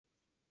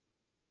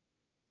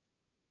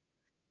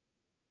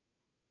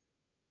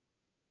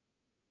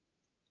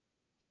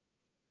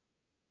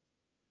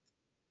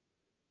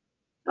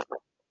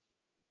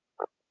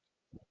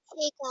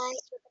Hey guys,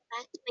 welcome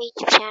back to my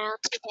YouTube channel.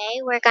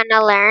 Today we're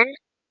gonna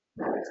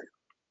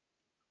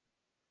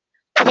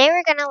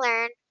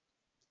learn.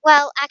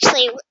 Well,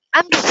 actually,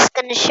 I'm just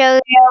gonna show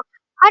you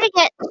how to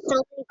get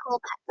so many cool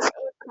pets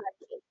in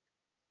Prodigy.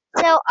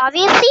 So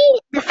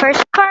obviously, the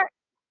first part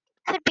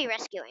could be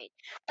rescuing,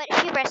 but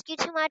if you rescue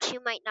too much,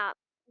 you might not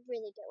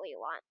really get what you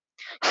want.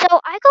 So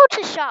I go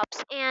to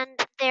shops, and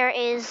there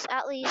is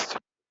at least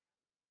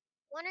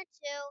one or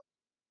two.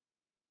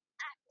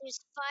 There's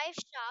five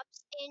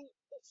shops, and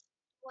if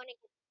you want to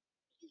get,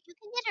 you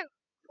can get a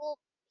cool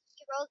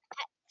hero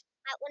pet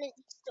at one of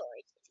these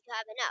stores if you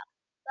have enough.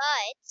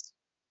 But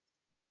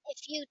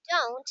if you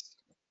don't,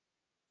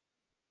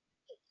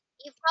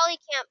 you probably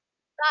can't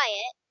buy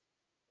it.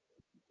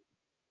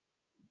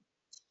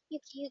 You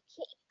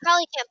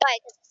probably can't buy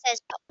it because it says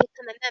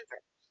become a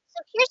member.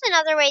 So here's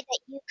another way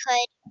that you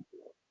could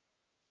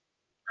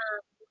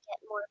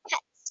get more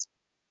pets.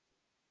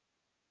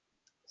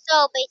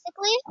 So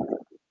basically,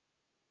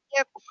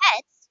 your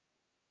pets,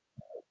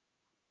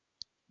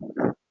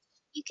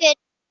 you could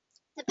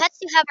the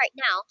pets you have right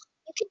now,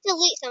 you could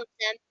delete some of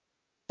them,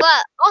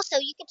 but also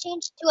you could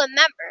change to a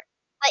member.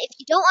 But if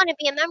you don't want to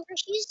be a member,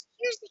 here's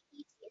the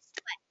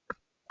easiest way.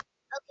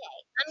 Okay,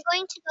 I'm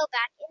going to go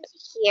back into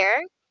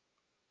here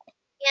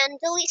and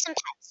delete some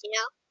pets.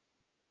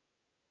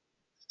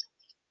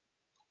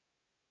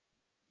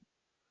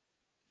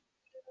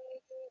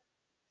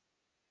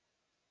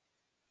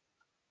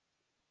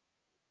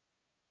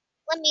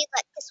 Let me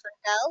let this one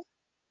go.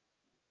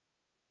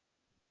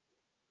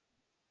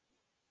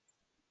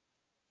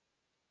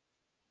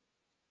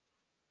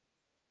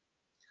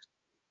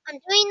 I'm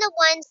doing the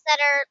ones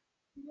that are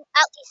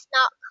at least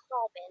not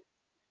common.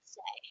 Let's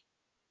say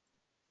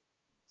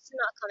it's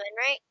not common,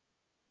 right?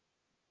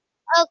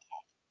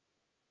 Okay,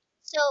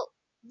 so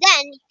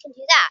then you can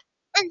do that,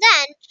 and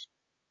then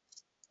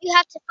you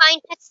have to find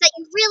pets that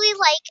you really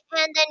like,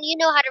 and then you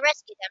know how to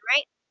rescue them,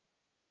 right?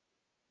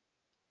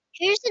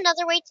 Here's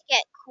another way to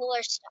get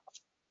cooler stuff.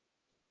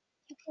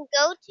 You can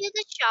go to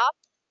the shop.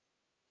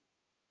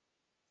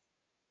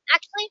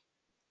 Actually,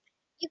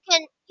 you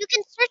can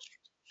search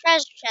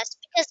treasure chests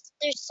because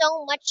there's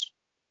so much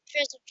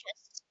treasure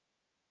chests.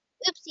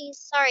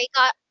 Oopsies, sorry,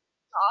 got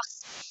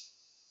lost.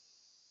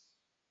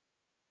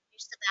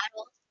 Here's the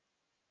battle.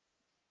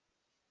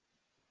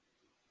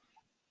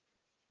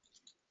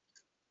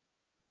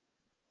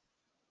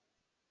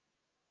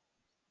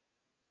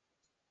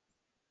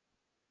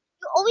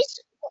 You always,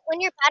 when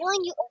you're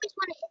battling, you always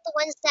want to hit the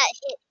ones that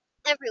hit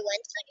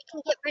everyone so you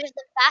can get rid of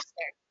them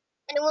faster.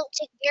 And it won't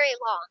take very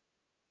long.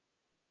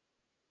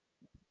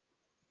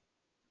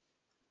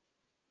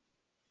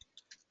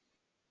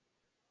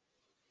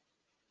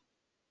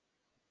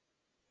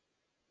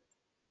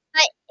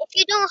 But if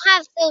you don't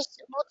have those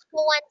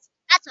multiple ones,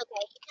 that's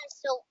okay. You can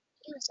still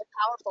use a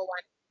powerful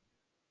one.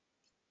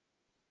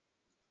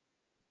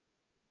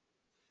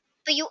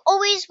 But you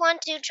always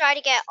want to try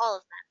to get all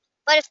of them.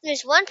 But if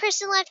there's one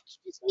person left,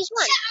 just use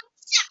one.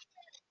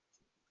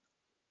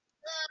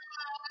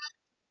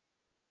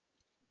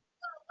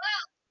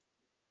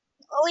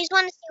 You always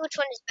want to see which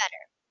one is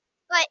better.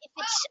 But if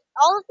it's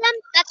all of them,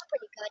 that's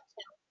pretty good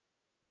too.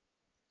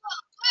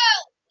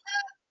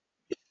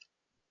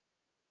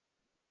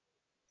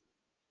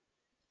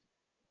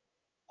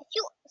 If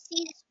you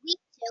see this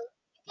weak two,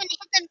 you can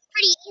hit them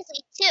pretty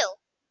easily too.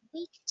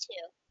 Weak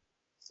two.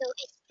 So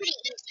it's pretty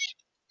easy.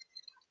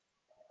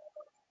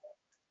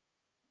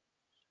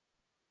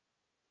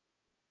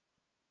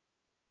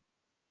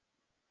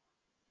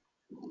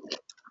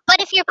 But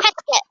if your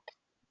pets get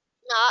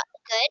not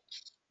good,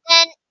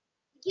 then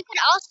you could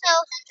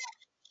also.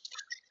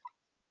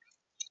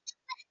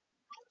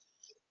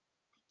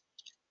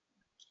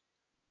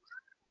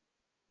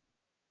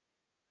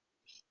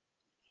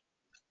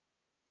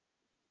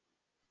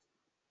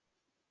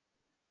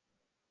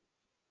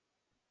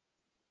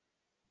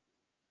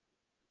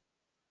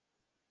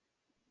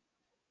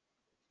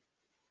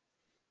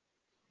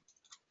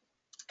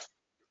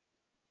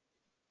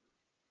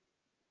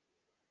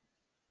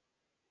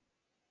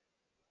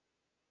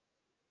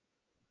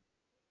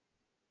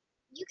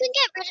 You can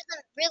get rid of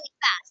them really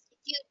fast if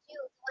you do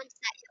the ones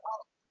that you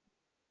all.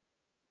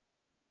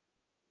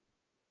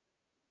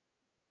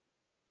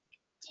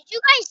 Did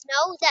you guys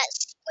know that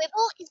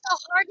Squibble is the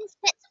hardest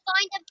pet to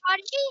find in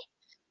Prodigy?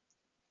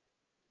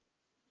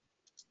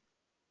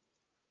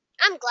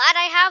 I'm glad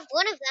I have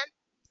one of them.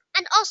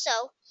 And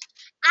also,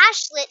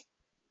 Ashlet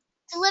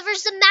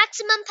delivers the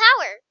maximum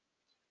power.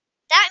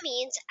 That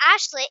means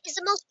Ashlet is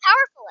the most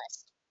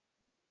powerfulest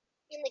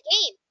in the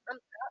game. I'm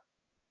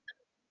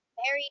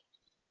very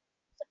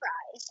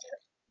surprised.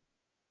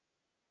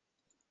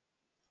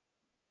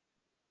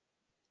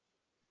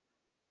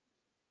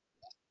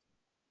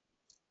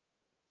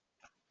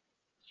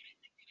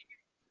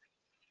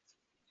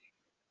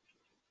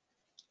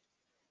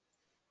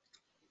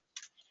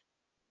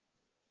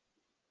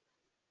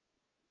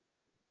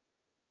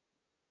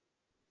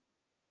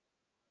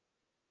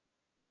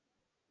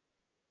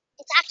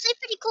 It's actually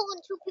pretty cool when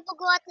two people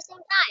go at the same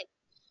time.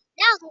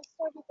 Now they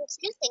started this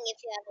new thing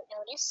if you haven't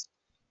noticed.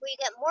 where you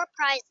get more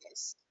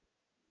prizes.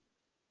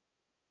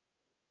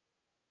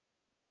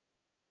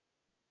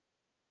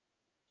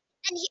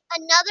 And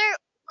another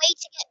way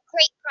to get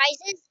great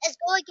prizes is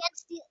go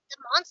against the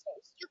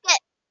monsters. You get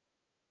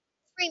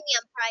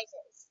premium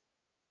prizes.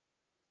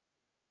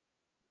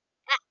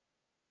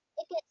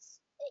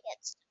 It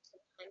gets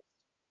sometimes.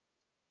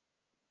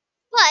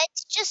 But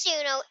just so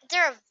you know,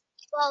 there are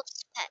 12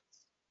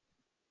 pets.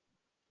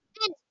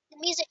 And the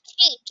music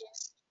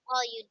changes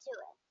while you do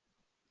it.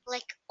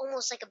 Like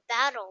almost like a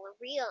battle, a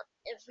real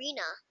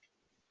arena.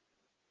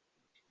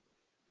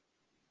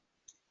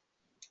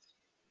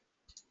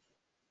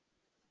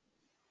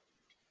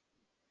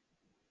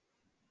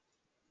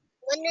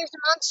 When there's a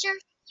monster,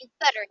 you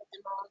better get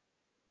them all.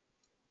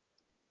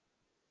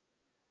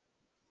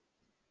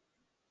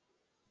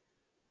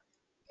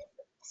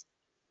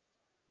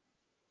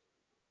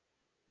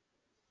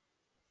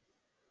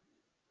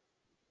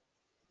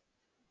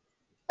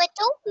 But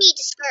don't be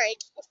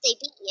discouraged if they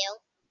beat you.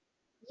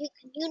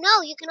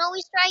 You can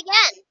always try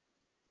again.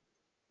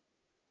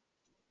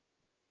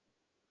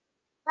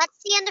 That's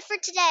the end of for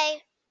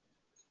today.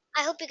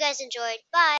 I hope you guys enjoyed. Bye.